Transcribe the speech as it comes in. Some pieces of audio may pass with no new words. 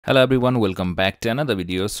Hello everyone, welcome back to another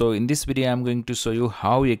video. So in this video I'm going to show you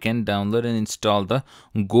how you can download and install the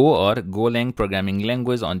Go or GoLang programming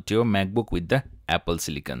language onto your MacBook with the Apple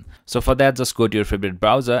Silicon. So for that, just go to your favorite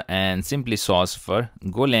browser and simply search for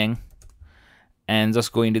GoLang and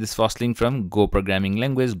just go into this first link from Go programming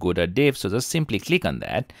language go.dev. So just simply click on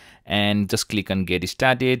that and just click on get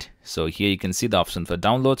started. So here you can see the option for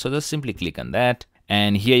download, so just simply click on that.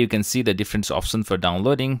 And here you can see the different options for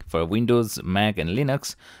downloading for Windows, Mac and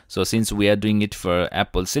Linux. So since we are doing it for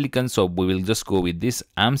Apple Silicon, so we will just go with this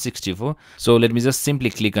ARM64. So let me just simply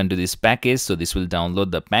click onto this package. So this will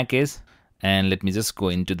download the package. And let me just go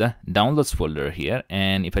into the downloads folder here.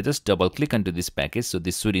 And if I just double click onto this package, so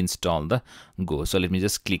this should install the Go. So let me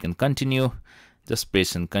just click and continue. Just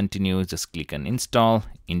press and continue. Just click and install.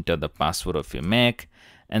 Enter the password of your Mac.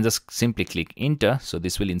 And just simply click enter. So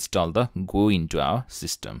this will install the Go into our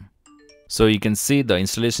system. So you can see the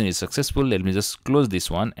installation is successful. Let me just close this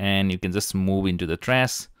one and you can just move into the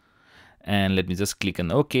trash. And let me just click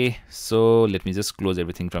on OK. So let me just close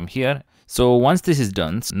everything from here. So once this is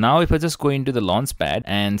done, now if I just go into the launchpad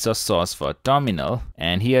and just search for terminal,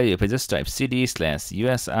 and here if I just type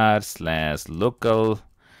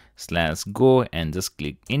cd/usr/local/go and just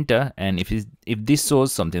click enter, and if this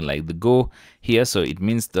shows something like the Go here, so it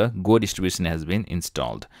means the Go distribution has been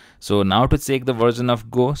installed. So now to check the version of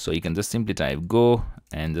Go, so you can just simply type Go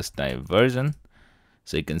and just type version.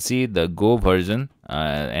 So you can see the Go version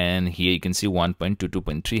and here you can see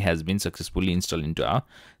 1.22.3 has been successfully installed into our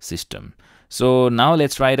system. So now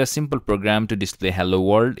let's write a simple program to display hello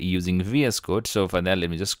world using VSCode. So for that, let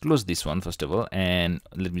me just close this one first of all, and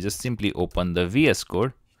let me just simply open the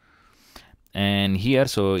VSCode. And here,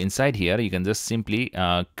 so inside here you can just simply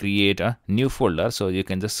create a new folder. So you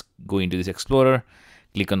can just go into this Explorer,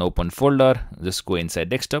 click on open folder, just go inside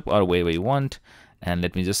desktop or wherever you want, and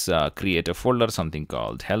let me just create a folder, something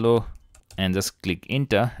called hello, and just click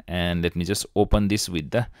enter. And let me just open this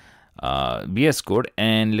with the VSCode,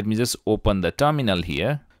 and let me just open the terminal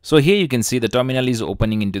here. So here you can see the terminal is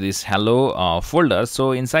opening into this hello folder.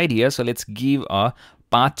 So inside here, so let's give a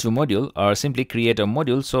path to module or simply create a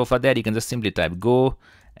module. So for that, you can just simply type go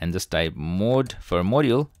and just type mode for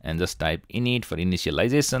module and just type init for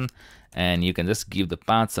initialization, and you can just give the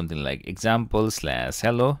path something like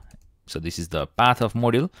example/hello. So this is the path of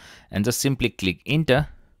module, and just simply click enter.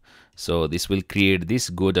 So this will create this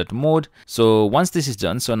go.mode. So once this is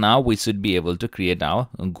done, so now we should be able to create our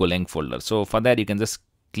GoLang folder. So for that, you can just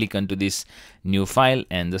click onto this new file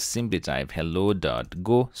and just simply type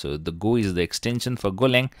hello.go. So the Go is the extension for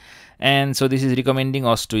GoLang, and so this is recommending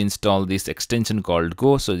us to install this extension called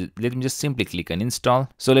Go. So let me just simply click on install.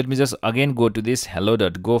 So let me just again go to this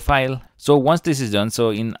hello.go file. So once this is done,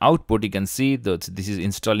 so in output you can see that this is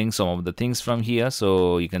installing some of the things from here.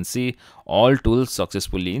 So you can see all tools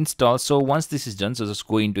successfully installed. So once this is done, so just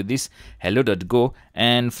go into this hello.go,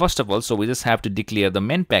 and first of all, so we just have to declare the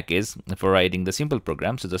main package for writing the simple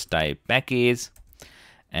program. So just type package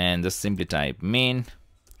and just simply type main.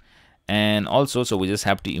 And also, so we just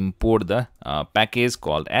have to import the package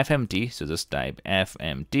called fmt. So just type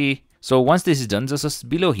fmt. So once this is done, just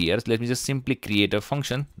below here, let me just simply create a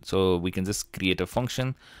function. So we can just create a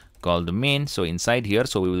function called main. So inside here,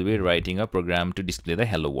 so we will be writing a program to display the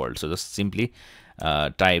hello world. So just simply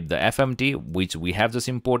type the fmt, which we have just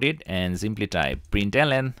imported, and simply type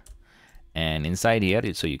println. And inside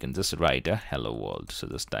here, so you can just write a hello world. So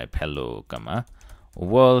just type hello, comma,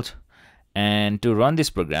 world. And to run this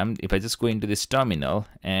program, if I just go into this terminal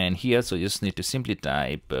and here, so you just need to simply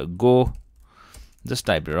type go, just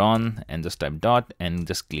type run and just type dot and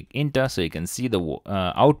just click enter. So you can see the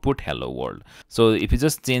output hello world. So if you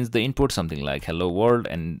just change the input something like hello world,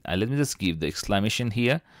 and let me just give the exclamation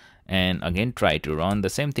here, and again try to run the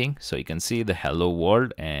same thing. So you can see the hello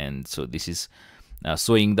world, and so this is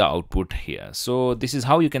showing the output here. So this is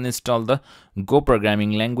how you can install the Go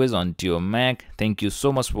programming language onto your Mac. Thank you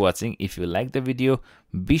so much for watching. If you like the video,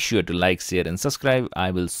 be sure to like, share and subscribe.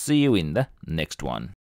 I will see you in the next one.